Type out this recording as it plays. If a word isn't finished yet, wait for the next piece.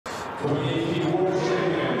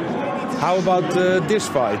How about this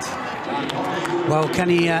fight? Well, can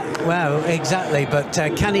he? Well, exactly. But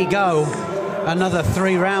can he go another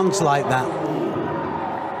 3 rounds like that?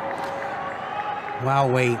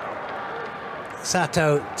 Wowee.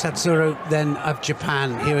 Saito, Tatsuru, then of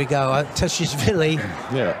Japan. Here we go. Tushishvili.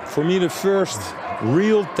 Yeah, for me the first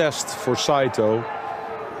real test for Saito,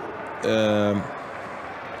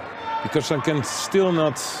 because I can still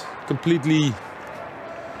not completely.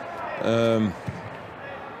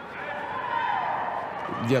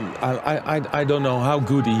 I don't know how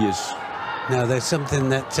good he is. No, there's something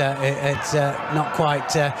that it's not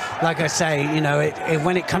quite, like I say, you know,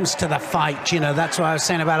 when it comes to the fight, you know, that's what I was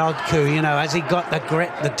saying about Odku, you know, has he got the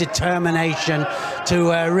grit, the determination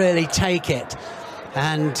to really take it?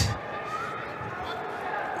 And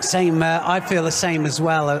same, I feel the same as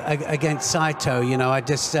well against Saito, you know, I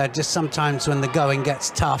just sometimes when the going gets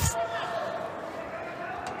tough.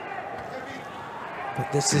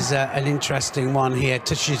 But this is an interesting one here.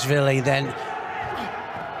 Tushishvili then.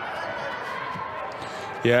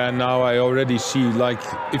 Yeah, now I already see, like,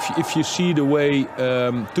 if you see the way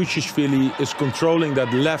Tushishvili is controlling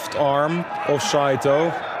that left arm of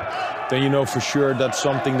Saito, then you know for sure that's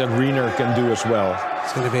something that Riener can do as well.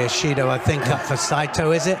 It's going to be a Shido, I think, up for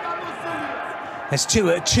Saito, is it? There's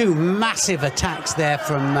two massive attacks there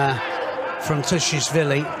from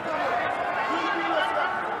Tushishvili.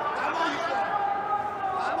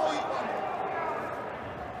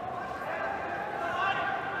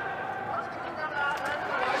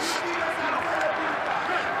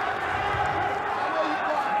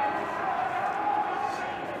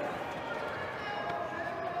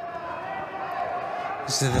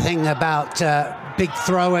 So the thing about big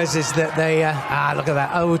throwers is that they, look at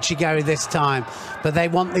that, Uchigari this time, but they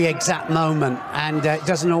want the exact moment, and it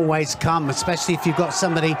doesn't always come, especially if you've got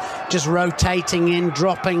somebody just rotating in,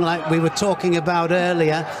 dropping like we were talking about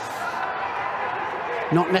earlier.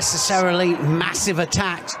 Not necessarily massive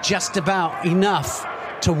attacks, just about enough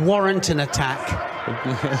to warrant an attack.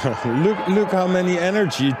 look how many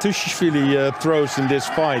energy Tushishvili throws in this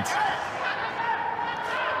fight.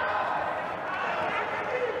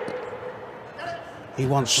 He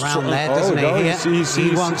wants round there, doesn't he?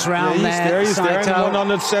 He wants round there. He's there.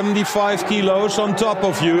 175 kilos on top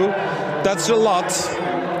of you. That's a lot.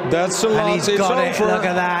 That's a lot. And he's got it. Look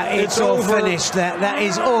at that. It's all finished. That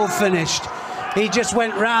is all finished. He just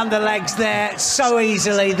went round the legs there so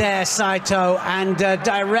easily there, Saito, and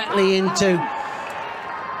directly into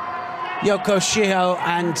Yokoshiho,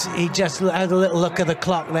 and he just had a little look at the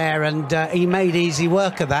clock there, and he made easy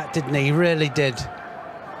work of that, didn't he? He really did.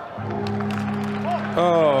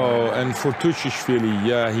 Oh, and for Tushishvili,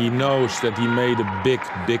 yeah, he knows that he made a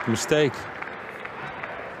big mistake.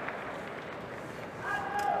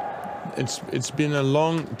 It's been a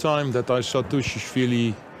long time that I saw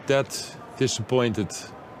Tushishvili that disappointed.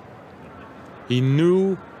 He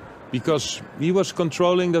knew, because he was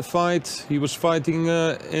controlling the fight, he was fighting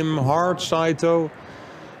him hard, Saito,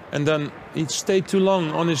 and then he stayed too long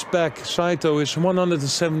on his back. Saito is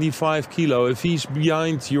 175 kilo. If he's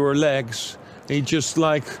behind your legs, he just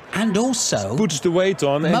like and also puts the weight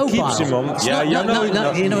on and mobile. Keeps him on. Yeah, you know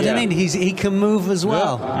what I mean. He can move as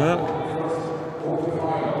well. Yeah.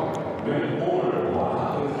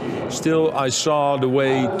 Still, I saw the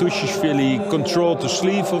way Tushishvili controlled the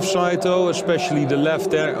sleeve of Saito, especially the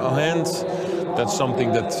left hand. That's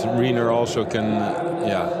something that Riener also can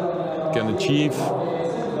achieve.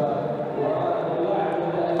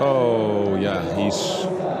 Oh yeah, he's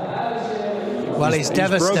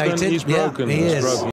devastated. He's broken. Yeah, he is.